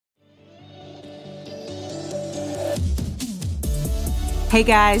Hey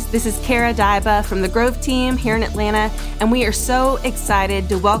guys, this is Kara Daiba from the Grove team here in Atlanta, and we are so excited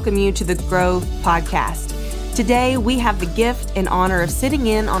to welcome you to the Grove podcast. Today, we have the gift and honor of sitting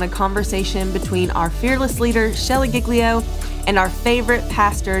in on a conversation between our fearless leader, Shelley Giglio, and our favorite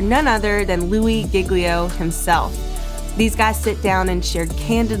pastor, none other than Louie Giglio himself. These guys sit down and shared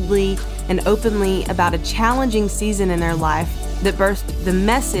candidly and openly about a challenging season in their life that birthed the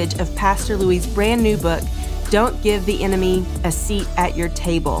message of Pastor Louie's brand new book, Don't Give the Enemy a Seat at Your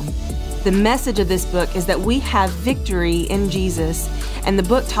Table. The message of this book is that we have victory in Jesus, and the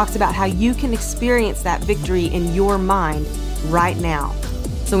book talks about how you can experience that victory in your mind right now.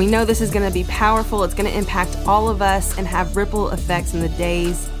 So we know this is going to be powerful. It's going to impact all of us and have ripple effects in the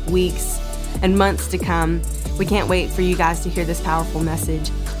days, weeks, and months to come. We can't wait for you guys to hear this powerful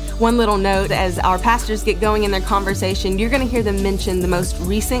message. One little note, as our pastors get going in their conversation, you're going to hear them mention the most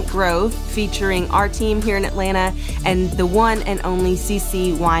recent Grove featuring our team here in Atlanta and the one and only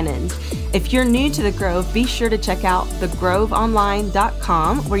CC Winans. If you're new to the Grove, be sure to check out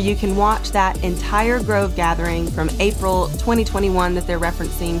thegroveonline.com where you can watch that entire Grove gathering from April 2021 that they're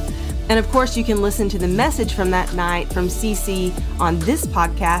referencing. And of course, you can listen to the message from that night from CC on this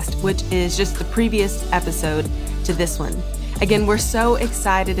podcast, which is just the previous episode to this one. Again, we're so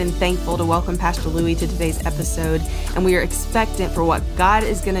excited and thankful to welcome Pastor Louie to today's episode, and we are expectant for what God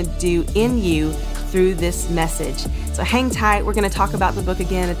is going to do in you through this message. So hang tight. We're going to talk about the book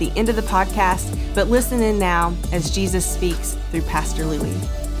again at the end of the podcast, but listen in now as Jesus speaks through Pastor Louie.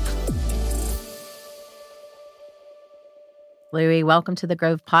 Louie, welcome to the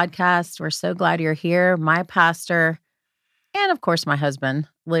Grove podcast. We're so glad you're here. My pastor, and of course my husband,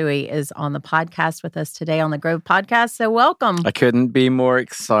 Louie, is on the podcast with us today on the Grove podcast, so welcome. I couldn't be more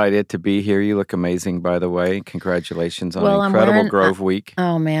excited to be here. You look amazing, by the way. Congratulations on an incredible Grove week.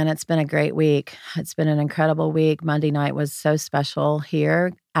 Oh, man, it's been a great week. It's been an incredible week. Monday night was so special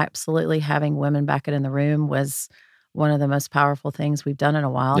here. Absolutely having women back in the room was one of the most powerful things we've done in a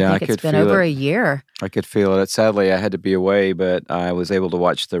while. Yeah, I think it's been over a year. I could feel it. Sadly, I had to be away, but I was able to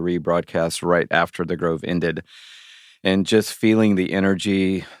watch the rebroadcast right after the Grove ended. And just feeling the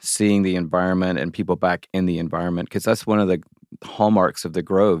energy, seeing the environment and people back in the environment, because that's one of the hallmarks of the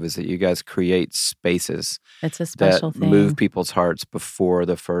Grove is that you guys create spaces it's a special that thing. Move people's hearts before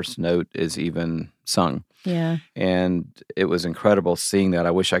the first note is even sung. Yeah. And it was incredible seeing that.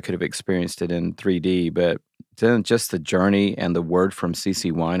 I wish I could have experienced it in 3D, but then just the journey and the word from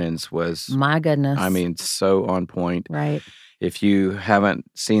CC Winans was, my goodness. I mean, so on point. Right. If you haven't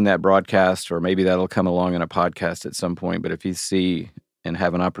seen that broadcast, or maybe that'll come along in a podcast at some point, but if you see and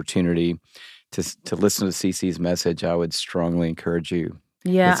have an opportunity to listen to CC's message, I would strongly encourage you.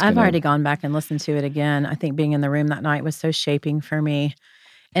 Yeah, I've already gone back and listened to it again. I think being in the room that night was so shaping for me.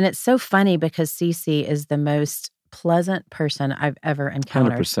 And it's so funny because CC is the most pleasant person I've ever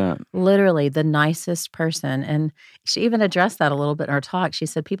encountered. 100%. Literally the nicest person. And she even addressed that a little bit in her talk. She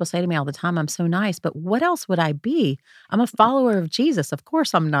said, people say to me all the time, I'm so nice, but what else would I be? I'm a follower of Jesus. Of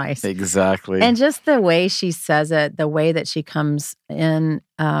course I'm nice. Exactly. And just the way she says it, the way that she comes in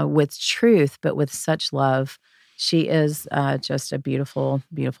with truth, but with such love. She is just a beautiful,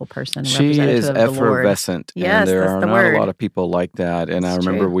 beautiful person. She is effervescent. Yes, and there that's are the not word. a lot of people like that. And I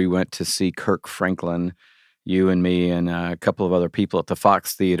remember we went to see Kirk Franklin, you and me and a couple of other people at the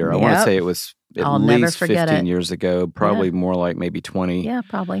Fox Theater. I want to say it was at least 15 years ago, probably more like maybe 20. Yeah,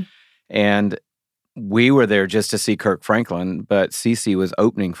 probably. And we were there just to see Kirk Franklin, but Cece was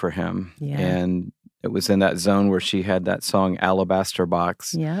opening for him. Yeah. And it was in that zone where she had that song Alabaster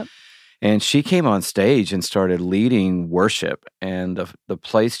Box. Yep. And she came on stage and started leading worship, and the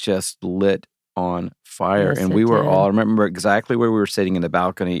place just lit on fire. Yes, and we it were did. all, I remember exactly where we were sitting in the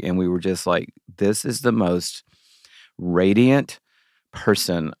balcony, and we were just like, this is the most radiant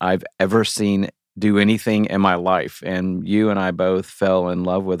person I've ever seen do anything in my life. And you and I both fell in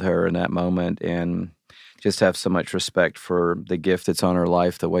love with her in that moment, and just have so much respect for the gift that's on her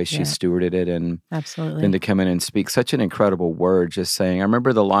life, the way she stewarded it, and absolutely. then to come in and speak such an incredible word, just saying, I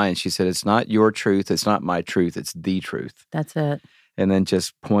remember the line, she said, it's not your truth, it's not my truth, it's the truth. That's it. And then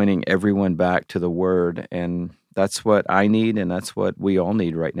just pointing everyone back to the word. And that's what I need, and that's what we all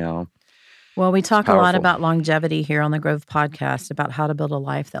need right now. Well, we talk a lot about longevity here on the Grove podcast, about how to build a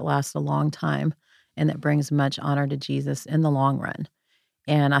life that lasts a long time and that brings much honor to Jesus in the long run.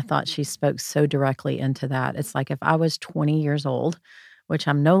 And I thought she spoke so directly into that. It's like if I was 20 years old, which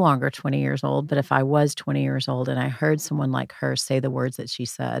I'm no longer 20 years old, but if I was 20 years old and I heard someone like her say the words that she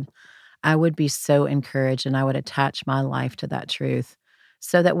said, I would be so encouraged, and I would attach my life to that truth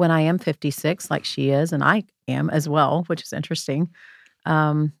so that when I am 56, like she is, and I am as well, which is interesting,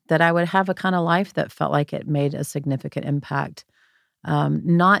 that I would have a kind of life that felt like it made a significant impact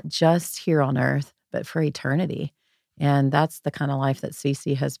not just here on earth, but for eternity. And that's the kind of life that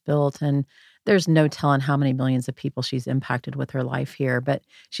Cece has built. And there's no telling how many millions of people she's impacted with her life here. But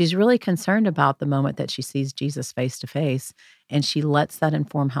she's really concerned about the moment that she sees Jesus face to face, and she lets that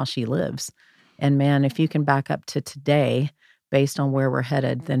inform how she lives. And man, if you can back up to today based on where we're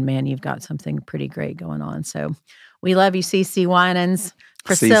headed, then man, you've got something pretty great going on. So we love you, Cece Winans.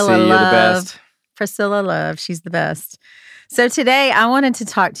 Priscilla Cece, you're Love. the best. Priscilla Love. She's the best. So today I wanted to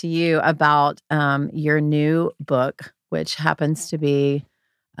talk to you about your new book, which happens to be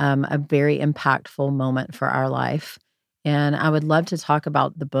a very impactful moment for our life. And I would love to talk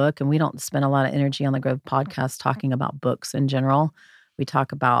about the book. And we don't spend a lot of energy on the Grove podcast talking about books in general. We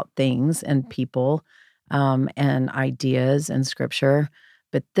talk about things and people and ideas and scripture.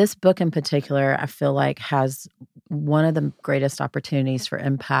 But this book in particular, I feel like has one of the greatest opportunities for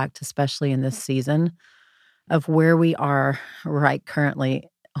impact, especially in this season of where we are right currently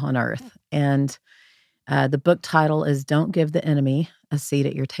on earth. And the book title is Don't Give the Enemy a Seat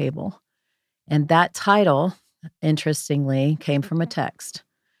at Your Table. And that title, interestingly, came from a text.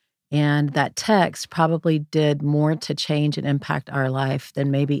 And that text probably did more to change and impact our life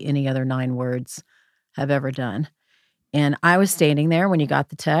than maybe any other 9 words have ever done. And I was standing there when you got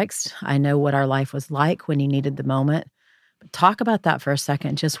the text. I know what our life was like when you needed the moment. But talk about that for a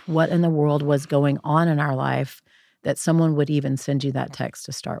second. Just what in the world was going on in our life that someone would even send you that text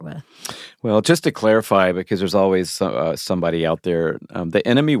to start with? Well, just to clarify, because there's always somebody out there, the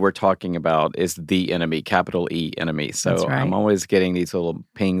enemy we're talking about is the enemy, capital E enemy. So That's right. I'm always getting these little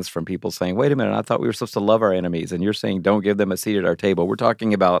pings from people saying, wait a minute, I thought we were supposed to love our enemies. And you're saying don't give them a seat at our table. We're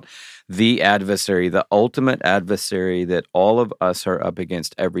talking about the adversary, the ultimate adversary that all of us are up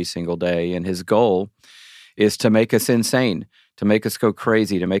against every single day. And his goal is to make us insane, to make us go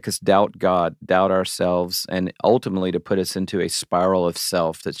crazy, to make us doubt God, doubt ourselves, and ultimately to put us into a spiral of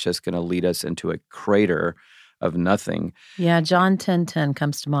self that's just going to lead us into a crater of nothing. Yeah, John 10:10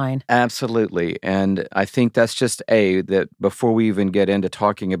 comes to mind. Absolutely. And I think that's just that before we even get into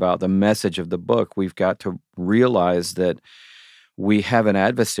talking about the message of the book, we've got to realize that we have an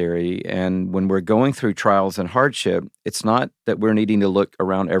adversary, and when we're going through trials and hardship, it's not that we're needing to look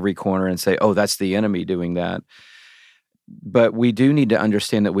around every corner and say, oh, that's the enemy doing that. But we do need to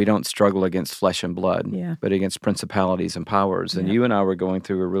understand that we don't struggle against flesh and blood, but against principalities and powers. And you and I were going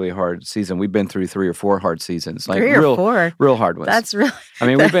through a really hard season. We've been through 3 or 4 hard seasons. Like 3 or 4? Real hard ones. That's really... I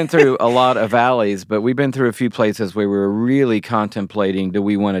mean, we've been through a lot of valleys, but we've been through a few places where we were really contemplating, do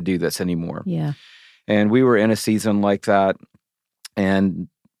we want to do this anymore? Yeah. And we were in a season like that, and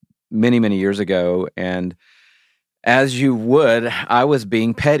many, many years ago. And as you would, I was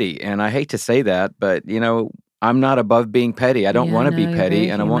being petty. And I hate to say that, but, I'm not above being petty. I don't want to be petty,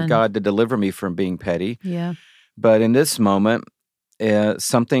 and I want God to deliver me from being petty. Yeah. But in this moment,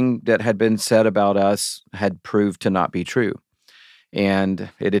 something that had been said about us had proved to not be true. And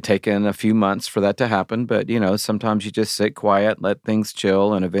it had taken a few months for that to happen. But, sometimes you just sit quiet, let things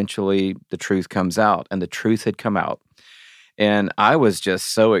chill, and eventually the truth comes out. And the truth had come out. And I was just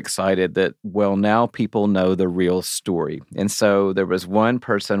so excited that, well, now people know the real story. And so there was one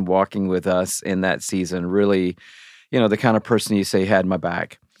person walking with us in that season, really, the kind of person you say had my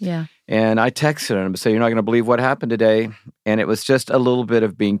back. Yeah. And I texted him and said, you're not going to believe what happened today. And it was just a little bit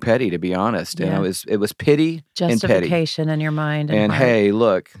of being petty, to be honest. Yeah. And it was pity and petty. Justification in your mind. And heart. hey,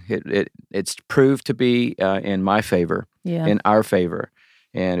 look, it's proved to be in my favor, in our favor.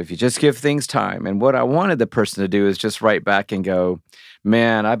 And if you just give things time. And what I wanted the person to do is just write back and go,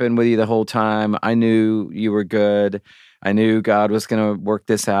 man, I've been with you the whole time. I knew you were good. I knew God was going to work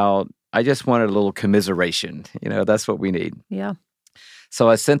this out. I just wanted a little commiseration. That's what we need. Yeah. So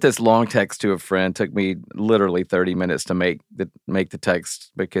I sent this long text to a friend. It took me literally 30 minutes to make the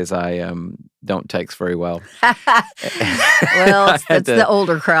text because I don't text very well. Well, it's the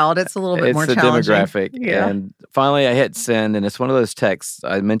older crowd. It's a little bit more challenging. It's the demographic. Yeah. And finally I hit send, and it's one of those texts,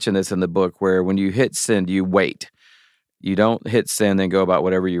 I mentioned this in the book, where when you hit send, you wait. You don't hit send and go about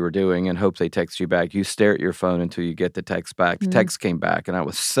whatever you were doing and hope they text you back. You stare at your phone until you get the text back. The text came back, and I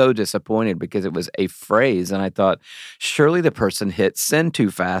was so disappointed because it was a phrase, and I thought, surely the person hit send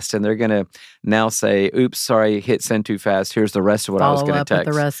too fast, and they're going to now say, oops, sorry, hit send too fast. Here's the rest of what I was going to text. Follow up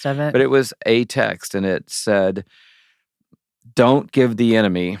with the rest of it. But it was a text, and it said, don't give the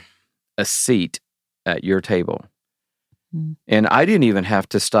enemy a seat at your table. And I didn't even have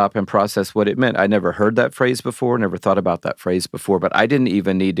to stop and process what it meant. I never heard that phrase before, never thought about that phrase before, but I didn't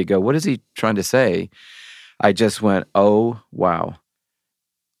even need to go, what is he trying to say? I just went, oh, wow.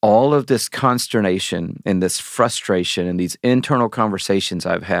 All of this consternation and this frustration and these internal conversations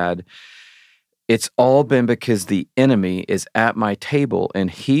I've had, it's all been because the enemy is at my table, and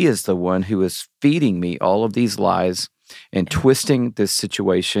he is the one who is feeding me all of these lies and twisting this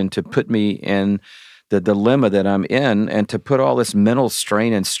situation to put me in the dilemma that I'm in and to put all this mental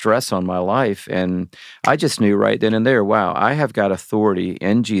strain and stress on my life. And I just knew right then and there, wow, I have got authority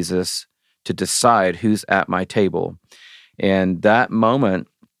in Jesus to decide who's at my table. And that moment,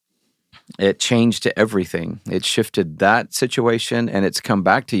 it changed everything. It shifted that situation, and it's come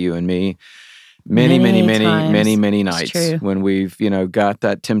back to you and me many nights when we've, got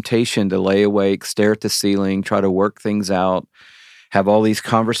that temptation to lay awake, stare at the ceiling, try to work things out, have all these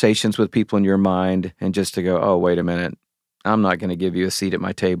conversations with people in your mind, and just to go, oh, wait a minute, I'm not going to give you a seat at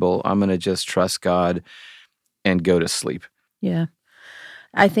my table. I'm going to just trust God and go to sleep. Yeah.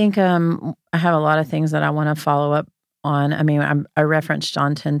 I think I have a lot of things that I want to follow up on. I mean, I referenced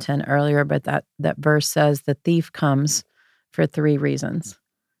John 10:10 earlier, but that verse says the thief comes for 3 reasons: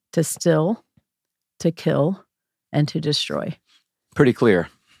 to steal, to kill, and to destroy. Pretty clear.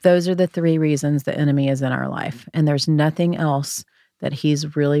 Those are the 3 reasons the enemy is in our life. And there's nothing else that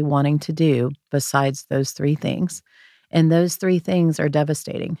he's really wanting to do besides those 3 things. And those 3 things are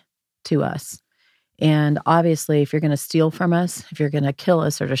devastating to us. And obviously, if you're going to steal from us, if you're going to kill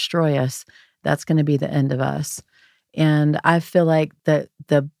us or destroy us, that's going to be the end of us. And I feel like the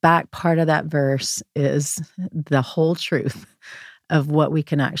back part of that verse is the whole truth of what we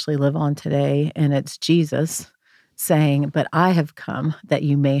can actually live on today. And it's Jesus saying, but I have come that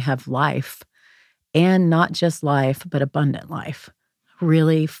you may have life, and not just life, but abundant life.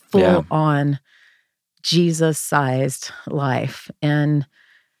 Really full on Jesus-sized life. And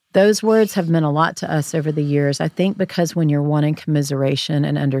those words have meant a lot to us over the years. I think because when you're wanting commiseration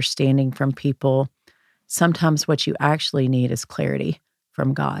and understanding from people, sometimes what you actually need is clarity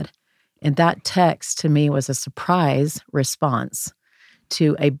from God. And that text to me was a surprise response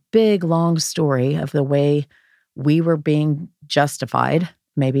to a big, long story of the way we were being justified,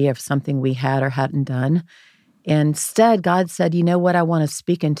 maybe of something we had or hadn't done. Instead, God said, you know what I want to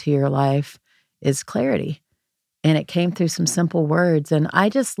speak into your life is clarity. And it came through some simple words. And I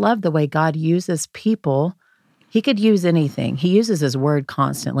just love the way God uses people. He could use anything. He uses his word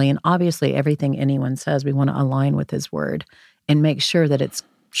constantly. And obviously, everything anyone says, we want to align with his word and make sure that it's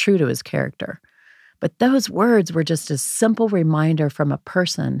true to his character. But those words were just a simple reminder from a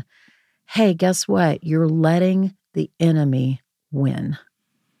person. Hey, guess what? You're letting the enemy win.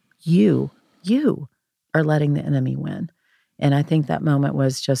 You are letting the enemy win. And I think that moment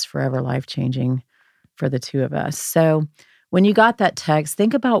was just forever life-changing for the 2 of us. So when you got that text,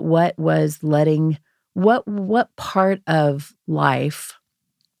 think about what was what part of life,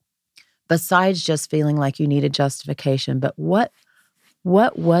 besides just feeling like you needed justification, but what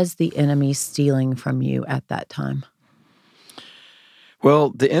was the enemy stealing from you at that time?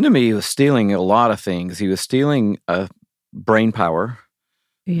 Well, the enemy was stealing a lot of things. He was stealing brain power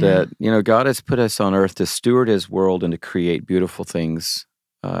that, God has put us on earth to steward his world and to create beautiful things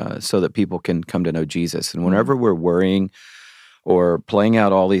so that people can come to know Jesus. And whenever we're worrying or playing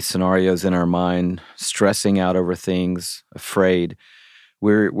out all these scenarios in our mind, stressing out over things, afraid,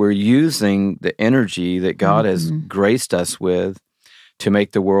 we're using the energy that God has graced us with to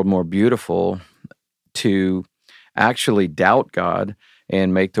make the world more beautiful, to actually doubt God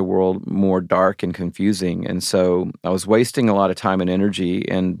and make the world more dark and confusing. And so I was wasting a lot of time and energy,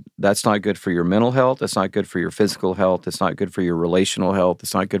 and that's not good for your mental health. It's not good for your physical health. It's not good for your relational health.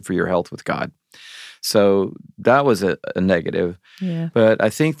 It's not good for your health with God. So that was a negative. Yeah. But I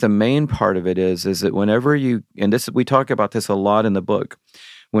think the main part of it is that whenever you, and this we talk about this a lot in the book,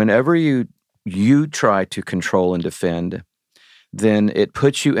 whenever you try to control and defend, then it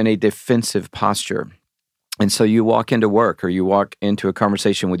puts you in a defensive posture. And so you walk into work, or you walk into a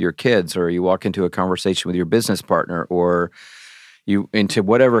conversation with your kids, or you walk into a conversation with your business partner, or you into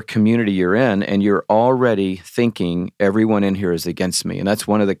whatever community you're in, and you're already thinking everyone in here is against me. And that's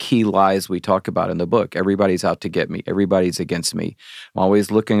one of the key lies we talk about in the book. Everybody's out to get me. Everybody's against me. I'm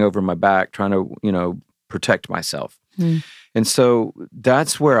always looking over my back, trying to, protect myself. And so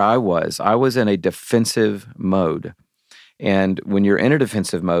that's where I was. I was in a defensive mode. And when you're in a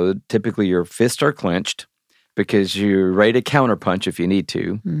defensive mode, typically your fists are clenched because you're ready to counterpunch if you need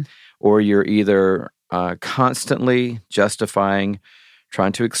to, or you're either constantly justifying,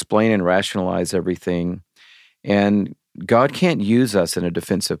 trying to explain and rationalize everything. And God can't use us in a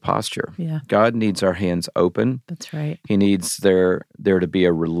defensive posture. Yeah. God needs our hands open. That's right. He needs there to be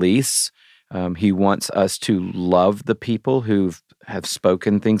a release. He wants us to love the people who have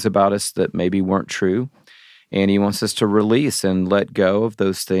spoken things about us that maybe weren't true. And he wants us to release and let go of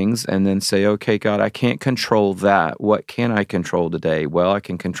those things and then say, okay, God, I can't control that. What can I control today? Well, I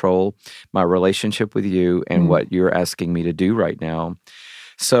can control my relationship with you and what you're asking me to do right now.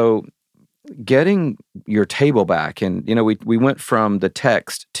 So getting your table back, and we went from the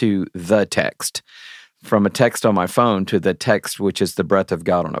text to the text, from a text on my phone to the text, which is the breath of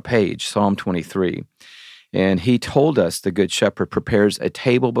God on a page, Psalm 23. And he told us the Good Shepherd prepares a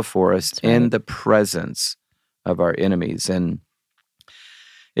table before us in the presence of our enemies. And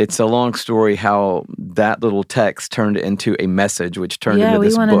it's a long story how that little text turned into a message, which turned into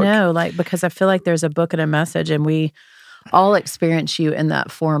this book. Yeah, we want to know, because I feel like there's a book and a message, and we all experience you in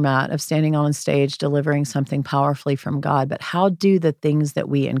that format of standing on stage, delivering something powerfully from God. But how do the things that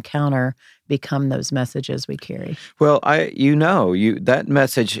we encounter become those messages we carry? Well, that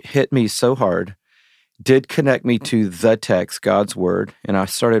message hit me so hard, did connect me to the text, God's word, and I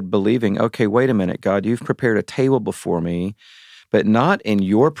started believing, okay, wait a minute, God, you've prepared a table before me, but not in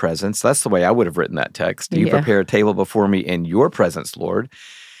your presence. That's the way I would have written that text. You prepare a table before me in your presence, Lord.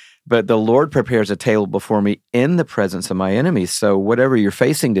 But the Lord prepares a table before me in the presence of my enemies. So whatever you're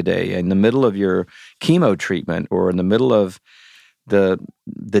facing today, in the middle of your chemo treatment, or in the middle of the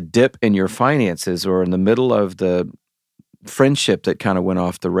dip in your finances, or in the middle of the friendship that kind of went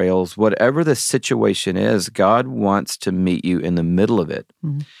off the rails, whatever the situation is, God wants to meet you in the middle of it.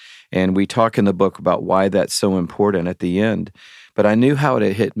 Mm-hmm. And we talk in the book about why that's so important at the end. But I knew how it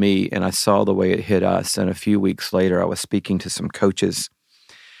had hit me, and I saw the way it hit us. And a few weeks later, I was speaking to some coaches,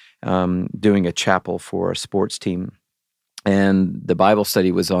 doing a chapel for a sports team. And the Bible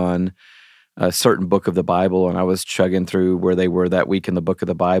study was on a certain book of the Bible, and I was chugging through where they were that week in the book of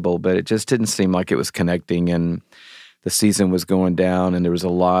the Bible, but it just didn't seem like it was connecting, and the season was going down, and there was a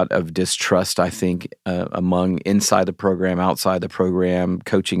lot of distrust, I think, among inside the program, outside the program.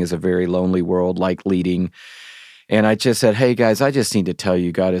 Coaching is a very lonely world, like leading. And I just said, hey, guys, I just need to tell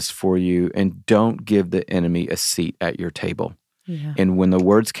you, God is for you, and don't give the enemy a seat at your table. Yeah. And when the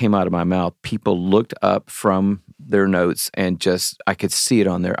words came out of my mouth, people looked up from their notes, and just I could see it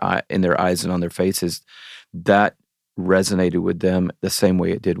in their eyes and on their faces. That resonated with them the same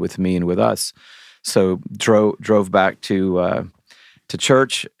way it did with me and with us. So drove back to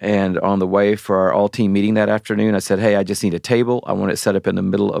church, and on the way for our all-team meeting that afternoon, I said, hey, I just need a table. I want it set up in the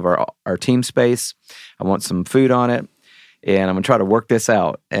middle of our team space. I want some food on it, and I'm going to try to work this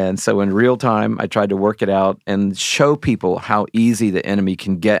out. And so in real time, I tried to work it out and show people how easy the enemy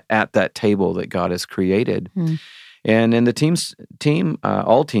can get at that table that God has created. And in the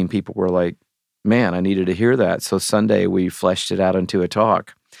all team people were like, man, I needed to hear that. So Sunday, we fleshed it out into a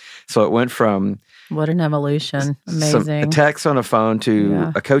talk. So it went from... What an evolution. Amazing. A text on a phone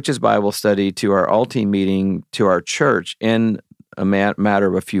to a coach's Bible study to our all-team meeting to our church in a matter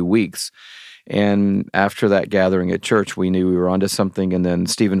of a few weeks. And after that gathering at church, we knew we were onto something. And then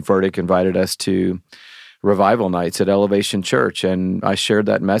Stephen Furtick invited us to revival nights at Elevation Church. And I shared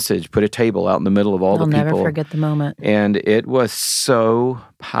that message, put a table out in the middle of all the people. I'll never forget the moment. And it was so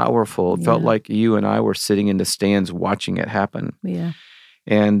powerful. It felt like you and I were sitting in the stands watching it happen. Yeah.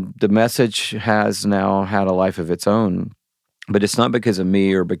 And the message has now had a life of its own. But it's not because of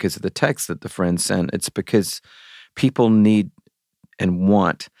me or because of the text that the friends sent. It's because people need and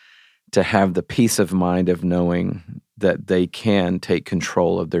want to have the peace of mind of knowing that they can take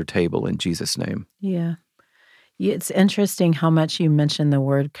control of their table in Jesus' name. Yeah. It's interesting how much you mentioned the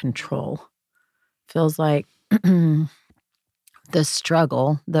word control. Feels like the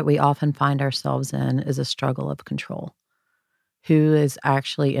struggle that we often find ourselves in is a struggle of control. Who is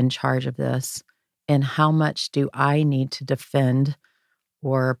actually in charge of this, and how much do I need to defend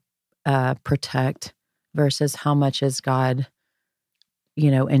or protect versus how much is God,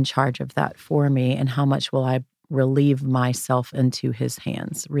 in charge of that for me, and how much will I relieve myself into His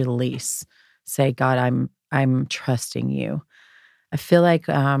hands? Release. Say, God, I'm trusting you. I feel like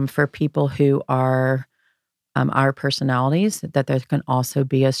for people who are our personalities, that there can also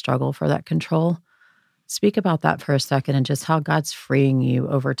be a struggle for that control. Speak about that for a second, and just how God's freeing you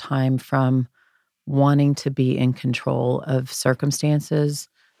over time from wanting to be in control of circumstances,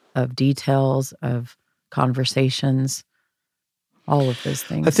 of details, of conversations, all of those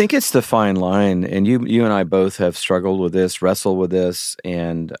things. I think it's the fine line, and you and I both have struggled with this, wrestled with this,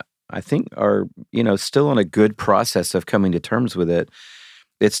 and I think are still in a good process of coming to terms with it.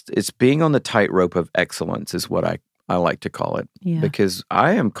 It's being on the tightrope of excellence is what I like to call it, because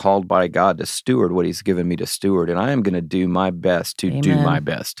I am called by God to steward what He's given me to steward, and I am going to do my best to do my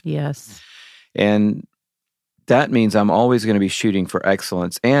best. Yes. And that means I'm always going to be shooting for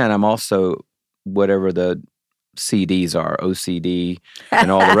excellence, and I'm also, whatever the CDs are, OCD,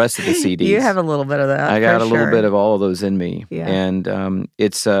 and all the rest of the CDs. You have a little bit of that. I got a little bit of all of those in me. Yeah. And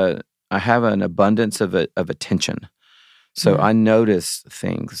I have an abundance of attention. So I notice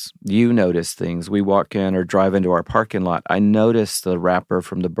things. You notice things. We walk in or drive into our parking lot. I notice the wrapper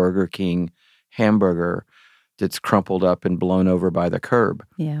from the Burger King hamburger that's crumpled up and blown over by the curb.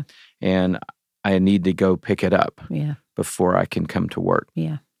 Yeah. And I need to go pick it up before I can come to work.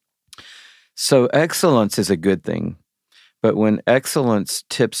 Yeah. So excellence is a good thing. But when excellence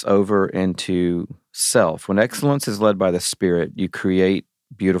tips over into self, when excellence is led by the Spirit, you create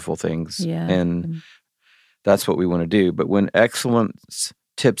beautiful things. Yeah. And that's what we want to do. But when excellence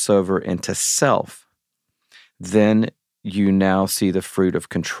tips over into self, then you now see the fruit of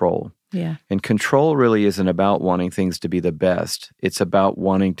control. Yeah. And control really isn't about wanting things to be the best. It's about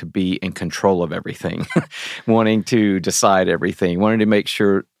wanting to be in control of everything, wanting to decide everything, wanting to make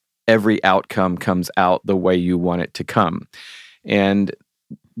sure every outcome comes out the way you want it to come. And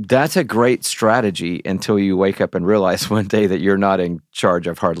that's a great strategy until you wake up and realize one day that you're not in charge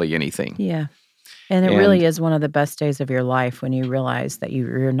of hardly anything. Yeah. And it really is one of the best days of your life when you realize that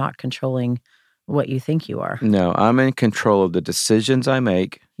you're not controlling what you think you are. No, I'm in control of the decisions I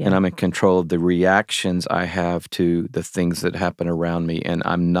make, and I'm in control of the reactions I have to the things that happen around me, and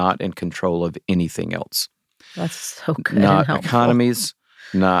I'm not in control of anything else. That's so good. Not and economies,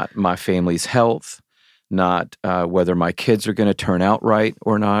 not my family's health, not whether my kids are going to turn out right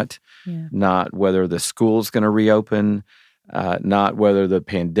or not, not whether the school's going to reopen, not whether the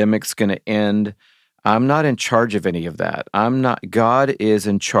pandemic's going to end. I'm not in charge of any of that. God is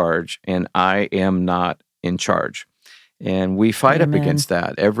in charge, and I am not in charge. And we fight up against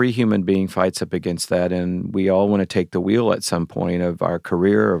that. Every human being fights up against that, and we all want to take the wheel at some point of our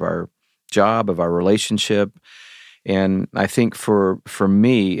career, of our job, of our relationship. And I think for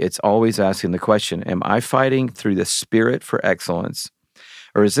me, it's always asking the question, am I fighting through the Spirit for excellence?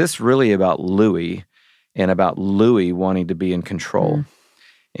 Or is this really about Louie and about Louie wanting to be in control?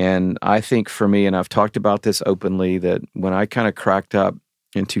 And I think for me, and I've talked about this openly, that when I kind of cracked up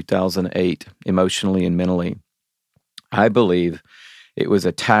in 2008, emotionally and mentally, I believe it was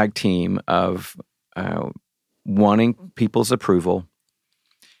a tag team of wanting people's approval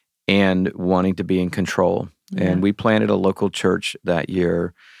and wanting to be in control. And we planted a local church that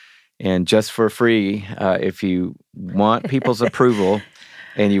year. And just for free, if you want people's approval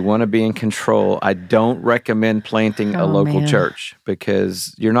and you want to be in control, I don't recommend planting a local church,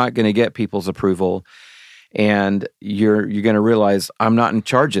 because you're not going to get people's approval, and you're going to realize I'm not in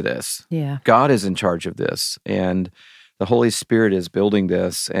charge of this. Yeah. God is in charge of this, and the Holy Spirit is building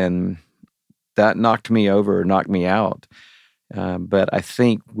this, and that knocked me out. But I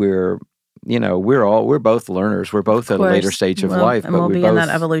think we're both learners. We're both at a later stage of life, and we'll be in that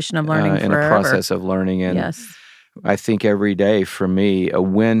evolution of learning in a process of learning. And I think every day for me, a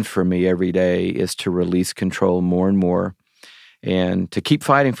win for me every day is to release control more and more, and to keep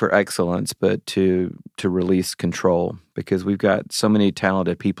fighting for excellence, but to release control, because we've got so many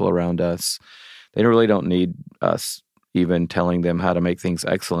talented people around us. They really don't need us even telling them how to make things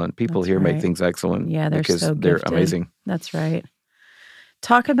excellent. People make things excellent because so they're gifted. amazing. That's right.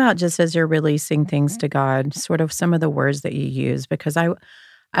 Talk about, just as you're releasing things to God, sort of some of the words that you use, because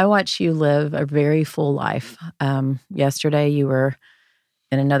I watch you live a very full life. Yesterday, you were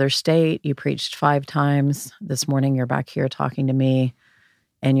in another state. You preached 5 times. This morning, you're back here talking to me,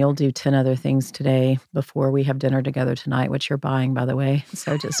 and you'll do 10 other things today before we have dinner together tonight, which you're buying, by the way.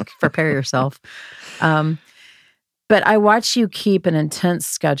 So just prepare yourself. But I watch you keep an intense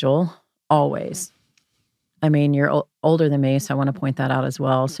schedule always. I mean, you're older than me, so I want to point that out as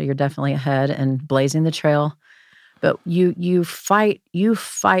well. So you're definitely ahead and blazing the trail. But you fight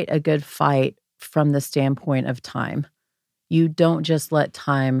a good fight from the standpoint of time. You don't just let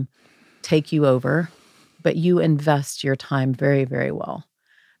time take you over, but you invest your time very, very well.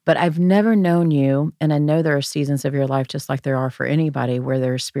 But I've never known you, and I know there are seasons of your life, just like there are for anybody, where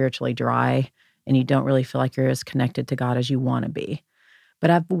they're spiritually dry and you don't really feel like you're as connected to God as you want to be.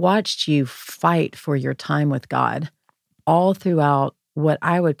 But I've watched you fight for your time with God all throughout what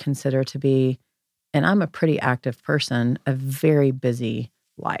I would consider to be, and I'm a pretty active person, a very busy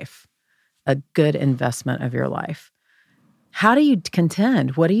life, a good investment of your life. How do you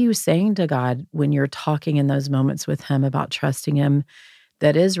contend? What are you saying to God when you're talking in those moments with Him about trusting Him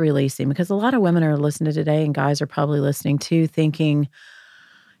that is releasing? Because a lot of women are listening today, and guys are probably listening too, thinking,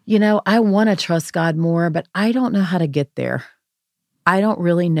 I want to trust God more, but I don't know how to get there. I don't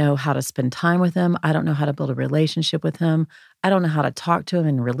really know how to spend time with Him. I don't know how to build a relationship with Him. I don't know how to talk to Him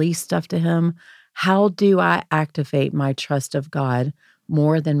and release stuff to Him. How do I activate my trust of God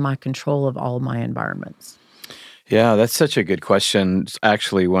more than my control of all my environments? Yeah, that's such a good question.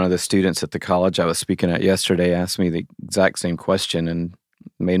 Actually, one of the students at the college I was speaking at yesterday asked me the exact same question and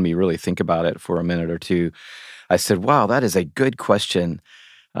made me really think about it for a minute or two. I said, wow, that is a good question.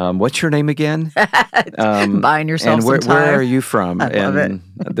 What's your name again? Buying yourself and some time. Where are you from? I love it. And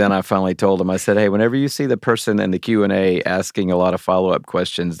then I finally told him, I said, hey, whenever you see the person in the Q&A asking a lot of follow-up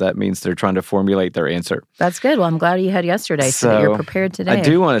questions, that means they're trying to formulate their answer. That's good. Well, I'm glad you had yesterday so that you're prepared today. I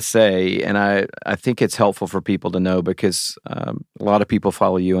do want to say, and I think it's helpful for people to know because a lot of people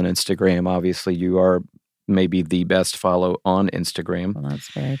follow you on Instagram. Obviously, you are maybe the best follow on Instagram. Well, that's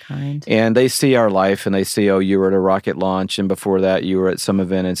very kind. And they see our life and they see, oh, you were at a rocket launch and before that you were at some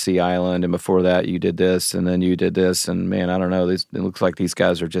event in Sea Island and before that you did this and then you did this. And man, I don't know, it looks like these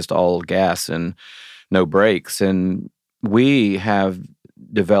guys are just all gas and no brakes. And we have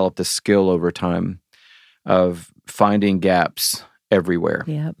developed a skill over time of finding gaps everywhere.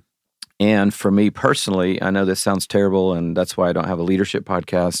 Yep. And for me personally, I know this sounds terrible and that's why I don't have a leadership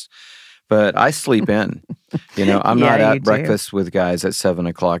podcast, but I sleep in. I'm not at breakfast with guys at 7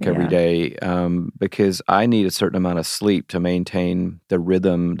 o'clock every day because I need a certain amount of sleep to maintain the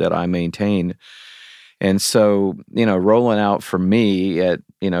rhythm that I maintain. And so, rolling out for me at,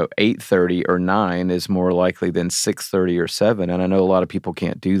 8:30 or 9 is more likely than 6:30 or 7. And I know a lot of people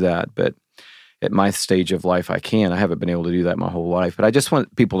can't do that, but at my stage of life, I can. I haven't been able to do that my whole life. But I just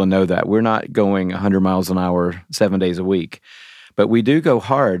want people to know that we're not going 100 miles an hour 7 days a week. But we do go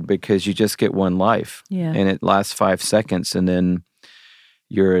hard because you just get one life, and it lasts 5 seconds, and then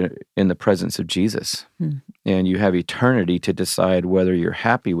you're in the presence of Jesus, and you have eternity to decide whether you're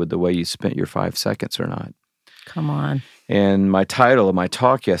happy with the way you spent your 5 seconds or not. Come on. And my title of my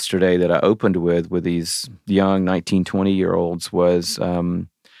talk yesterday that I opened with these young 19, 20-year-olds was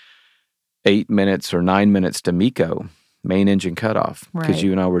 8 minutes or 9 minutes to Miko, main engine cutoff, because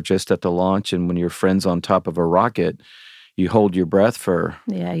you and I were just at the launch, and when your friend's on top of a rocket, you hold your breath for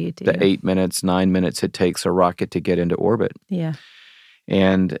you do. The 8 minutes, 9 minutes it takes a rocket to get into orbit. Yeah.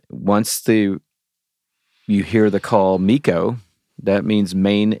 And once you hear the call MECO, that means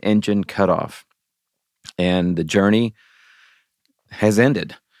main engine cutoff. And the journey has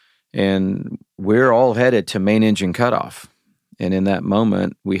ended. And we're all headed to main engine cutoff. And in that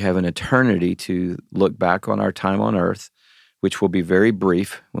moment, we have an eternity to look back on our time on earth, which will be very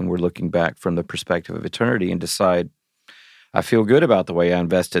brief when we're looking back from the perspective of eternity and decide, I feel good about the way I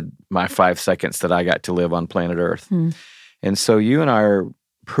invested my 5 seconds that I got to live on planet Earth. And so you and I are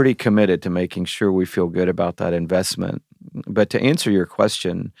pretty committed to making sure we feel good about that investment. But to answer your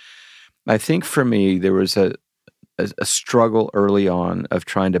question, I think for me, there was a struggle early on of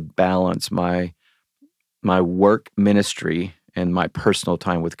trying to balance my work ministry and my personal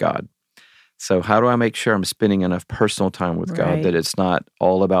time with God. So how do I make sure I'm spending enough personal time with God that it's not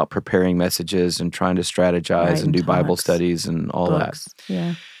all about preparing messages and trying to strategize and do Bible studies and all books. that?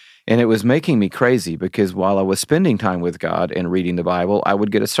 Yeah. And it was making me crazy because while I was spending time with God and reading the Bible, I would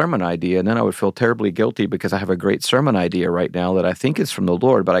get a sermon idea and then I would feel terribly guilty because I have a great sermon idea right now that I think is from the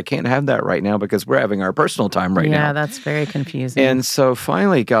Lord, but I can't have that right now because we're having our personal time right now. Yeah, that's very confusing. And so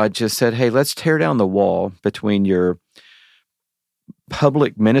finally God just said, hey, let's tear down the wall between your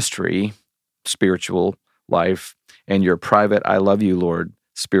public ministry spiritual life and your private, I love you, Lord,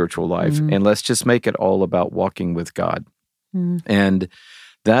 spiritual life. And let's just make it all about walking with God. And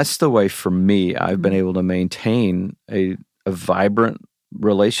that's the way for me I've been able to maintain a vibrant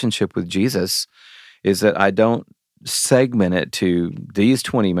relationship with Jesus, is that I don't segment it to these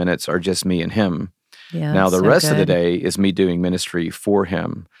 20 minutes are just me and him. Yeah, now the rest of the day is me doing ministry for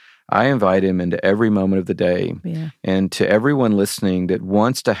him. I invite him into every moment of the day. And to everyone listening that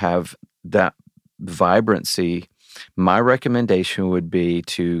wants to have that vibrancy, my recommendation would be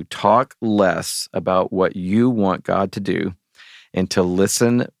to talk less about what you want God to do and to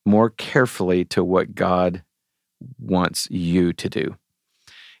listen more carefully to what God wants you to do.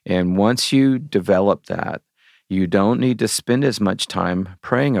 And once you develop that, you don't need to spend as much time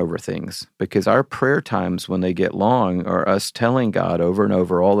praying over things, because our prayer times, when they get long, are us telling God over and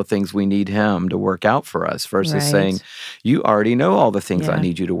over all the things we need him to work out for us versus saying, you already know all the things I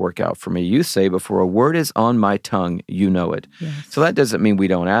need you to work out for me. You say, before a word is on my tongue, you know it. So that doesn't mean we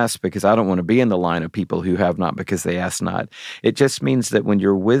don't ask, because I don't want to be in the line of people who have not because they ask not. It just means that when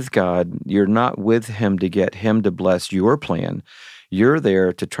you're with God, you're not with him to get him to bless your plan. You're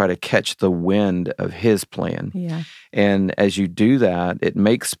there to try to catch the wind of his plan. And as you do that, it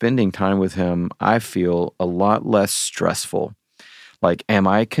makes spending time with him, I feel, a lot less stressful. Like, am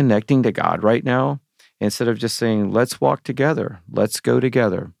I connecting to God right now? Instead of just saying, let's walk together. Let's go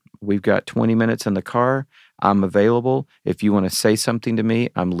together. We've got 20 minutes in the car. I'm available. If you want to say something to me,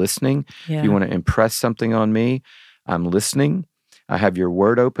 I'm listening. Yeah. If you want to impress something on me, I'm listening. I have your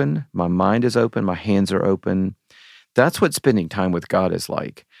word open. My mind is open. My hands are open. That's what spending time with God is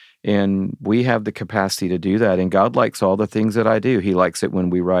like. And we have the capacity to do that. And God likes all the things that I do. He likes it when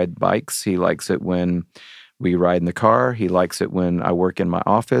we ride bikes. He likes it when we ride in the car. He likes it when I work in my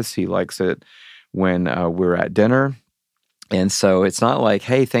office. He likes it when we're at dinner. And so it's not like,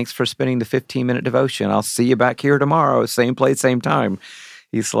 hey, thanks for spending the 15-minute devotion. I'll see you back here tomorrow, same place, same time.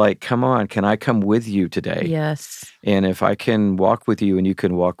 He's like, come on, can I come with you today? Yes. And if I can walk with you and you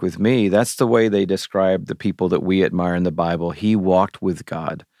can walk with me, that's the way they describe the people that we admire in the Bible. He walked with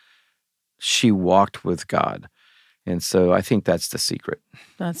God. She walked with God. And so I think that's the secret.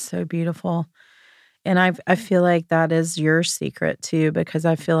 That's so beautiful. And I feel like that is your secret too, because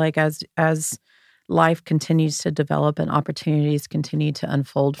I feel like as life continues to develop and opportunities continue to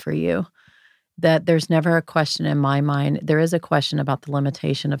unfold for you, that there's never a question in my mind. There is a question about the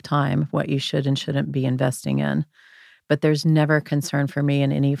limitation of time, what you should and shouldn't be investing in. But there's never a concern for me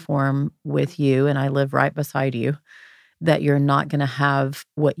in any form with you, and I live right beside you, that you're not going to have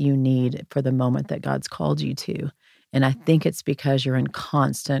what you need for the moment that God's called you to. And I think it's because you're in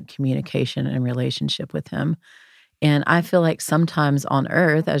constant communication and relationship with Him. And I feel like sometimes on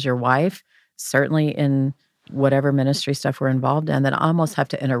earth, as your wife, certainly in whatever ministry stuff we're involved in, that I almost have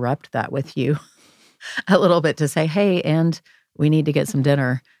to interrupt that with you a little bit to say, hey, and we need to get some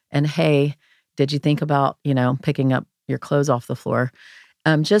dinner. And hey, did you think about, picking up your clothes off the floor?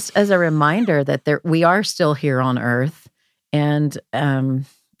 Just as a reminder that we are still here on earth. And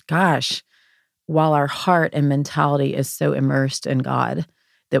while our heart and mentality is so immersed in God,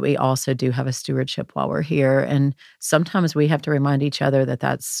 that we also do have a stewardship while we're here. And sometimes we have to remind each other that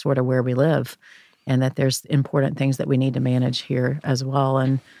that's sort of where we live and that there's important things that we need to manage here as well.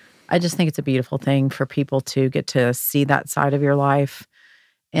 And I just think it's a beautiful thing for people to get to see that side of your life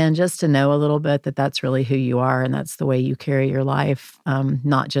and just to know a little bit that that's really who you are and that's the way you carry your life,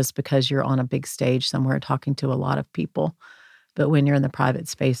 not just because you're on a big stage somewhere talking to a lot of people, but when you're in the private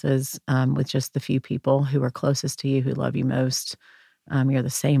spaces with just the few people who are closest to you, who love you most, you're the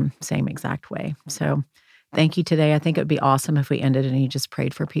same exact way. So thank you today. I think it would be awesome if we ended and you just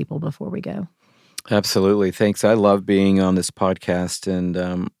prayed for people before we go. Absolutely. Thanks. I love being on this podcast.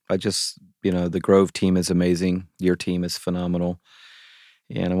 And I just, the Grove team is amazing. Your team is phenomenal.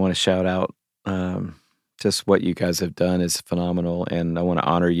 And I want to shout out just what you guys have done is phenomenal. And I want to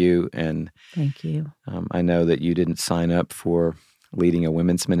honor you. And thank you. I know that you didn't sign up for leading a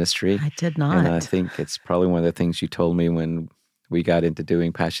women's ministry. I did not. And I think it's probably one of the things you told me when we got into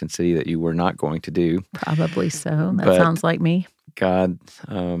doing Passion City that you were not going to do. Probably so. That sounds like me. God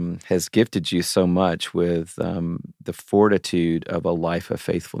has gifted you so much with the fortitude of a life of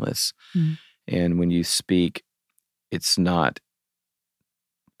faithfulness. Mm. And when you speak, it's not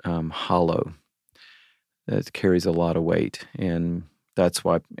hollow. It carries a lot of weight. And that's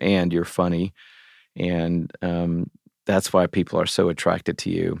why, and you're funny. And that's why people are so attracted to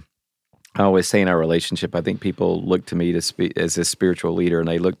you. I always say in our relationship, I think people look to me as a spiritual leader, and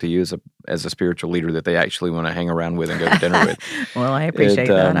they look to you as a spiritual leader that they actually want to hang around with and go to dinner with. Well, I appreciate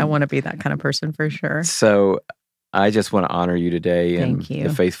that. I want to be that kind of person for sure. So I just want to honor you today and Thank you.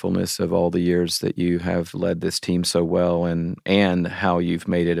 The faithfulness of all the years that you have led this team so well and how you've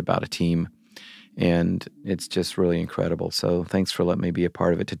made it about a team. And it's just really incredible. So thanks for letting me be a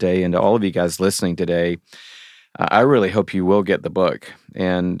part of it today. And to all of you guys listening today, I really hope you will get the book.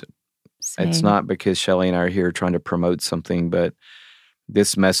 And Same. It's not because Shelley and I are here trying to promote something, but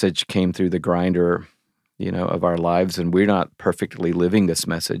this message came through the grinder, of our lives, and we're not perfectly living this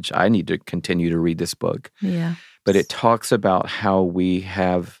message. I need to continue to read this book. Yeah. But it talks about how we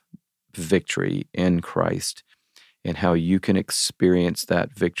have victory in Christ and how you can experience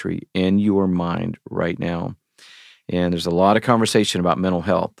that victory in your mind right now. And there's a lot of conversation about mental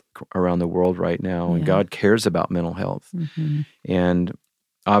health around the world right now, and God cares about mental health. Mm-hmm. And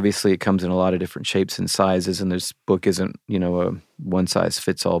obviously, it comes in a lot of different shapes and sizes, and this book isn't, a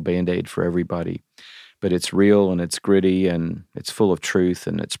one-size-fits-all Band-Aid for everybody. But it's real, and it's gritty, and it's full of truth,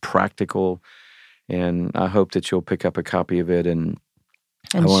 and it's practical. And I hope that you'll pick up a copy of it and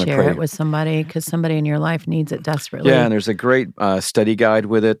share it with somebody, because somebody in your life needs it desperately. Yeah, and there's a great study guide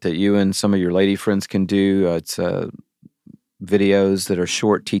with it that you and some of your lady friends can do. It's videos that are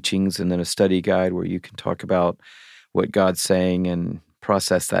short teachings, and then a study guide where you can talk about what God's saying and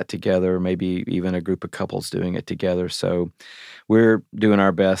process that together, maybe even a group of couples doing it together. So we're doing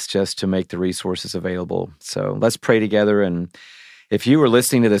our best just to make the resources available. So let's pray together. And if you were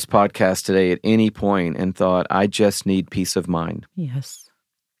listening to this podcast today at any point and thought, I just need peace of mind. Yes.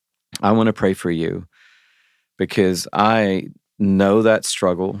 I want to pray for you. because I know that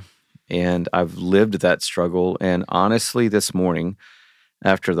struggle and I've lived that struggle. And honestly, this morning,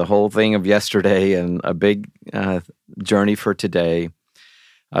 after the whole thing of yesterday and a big journey for today,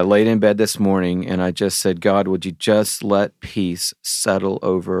 I laid in bed this morning and I just said, God, would you just let peace settle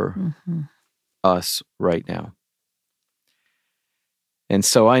over us right now? And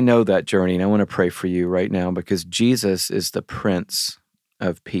so I know that journey, and I want to pray for you right now because Jesus is the Prince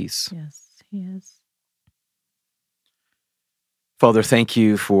of Peace. Yes, he is. Father, thank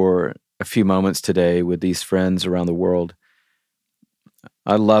you for a few moments today with these friends around the world.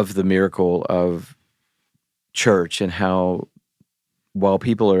 I love the miracle of church and how while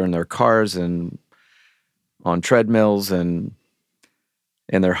people are in their cars and on treadmills and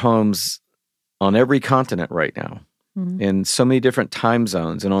in their homes on every continent right now, in so many different time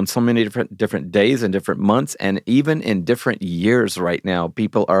zones and on so many different days and different months and even in different years right now,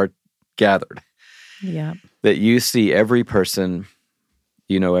 people are gathered. Yeah. That you see every person,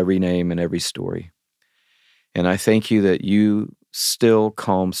 you know every name and every story. And I thank you that you still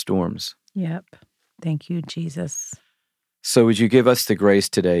calm storms. Yep. Thank you, Jesus. So would you give us the grace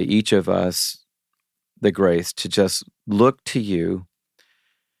today, each of us, the grace to just look to you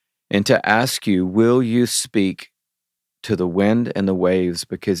and to ask you, will you speak to the wind and the waves?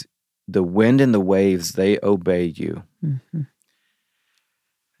 Because the wind and the waves, they obey you.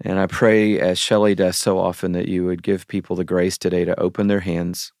 And I pray, as Shelley does so often, that you would give people the grace today to open their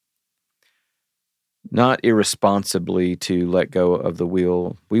hands, not irresponsibly to let go of the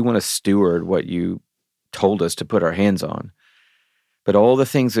wheel. We want to steward what you told us to put our hands on. But all the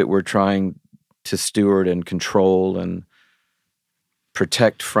things that we're trying to steward and control and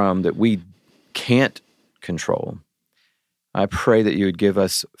protect from that we can't control, I pray that you would give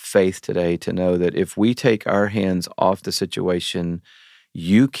us faith today to know that if we take our hands off the situation,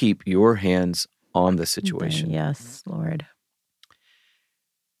 you keep your hands on the situation. Yes, Lord.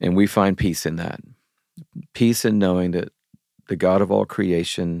 And we find peace in that. Peace in knowing that the God of all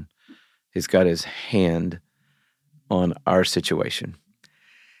creation has got his hand on our situation.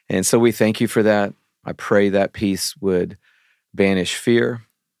 And so we thank you for that. I pray that peace would banish fear,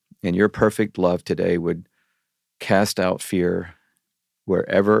 and your perfect love today would cast out fear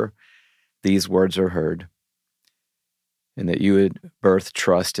wherever these words are heard, and that you would birth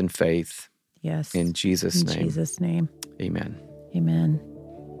trust and faith. Yes. In Jesus' name. In Jesus' name. Amen. Amen.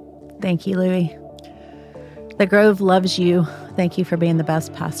 Thank you, Louie. The Grove loves you. Thank you for being the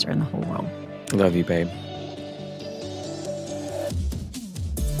best pastor in the whole world. Love you, babe.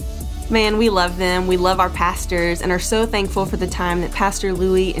 Man, we love them. We love our pastors and are so thankful for the time that Pastor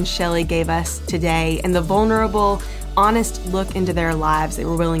Louie and Shelley gave us today and the vulnerable, honest look into their lives they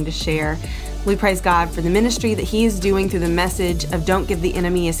were willing to share. We praise God for the ministry that he is doing through the message of don't give the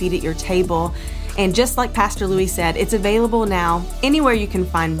enemy a seat at your table. And just like Pastor Louie said, it's available now anywhere you can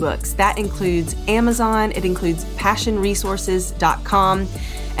find books. That includes Amazon, it includes passionresources.com,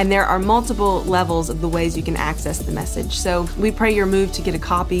 and there are multiple levels of the ways you can access the message. So we pray you're moved to get a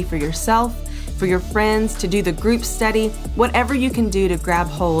copy for yourself, for your friends, to do the group study, whatever you can do to grab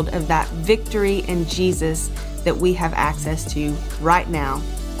hold of that victory in Jesus that we have access to right now,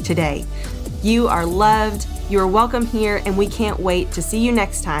 today. You are loved, you are welcome here, and we can't wait to see you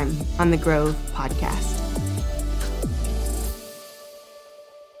next time on the Grove Podcast.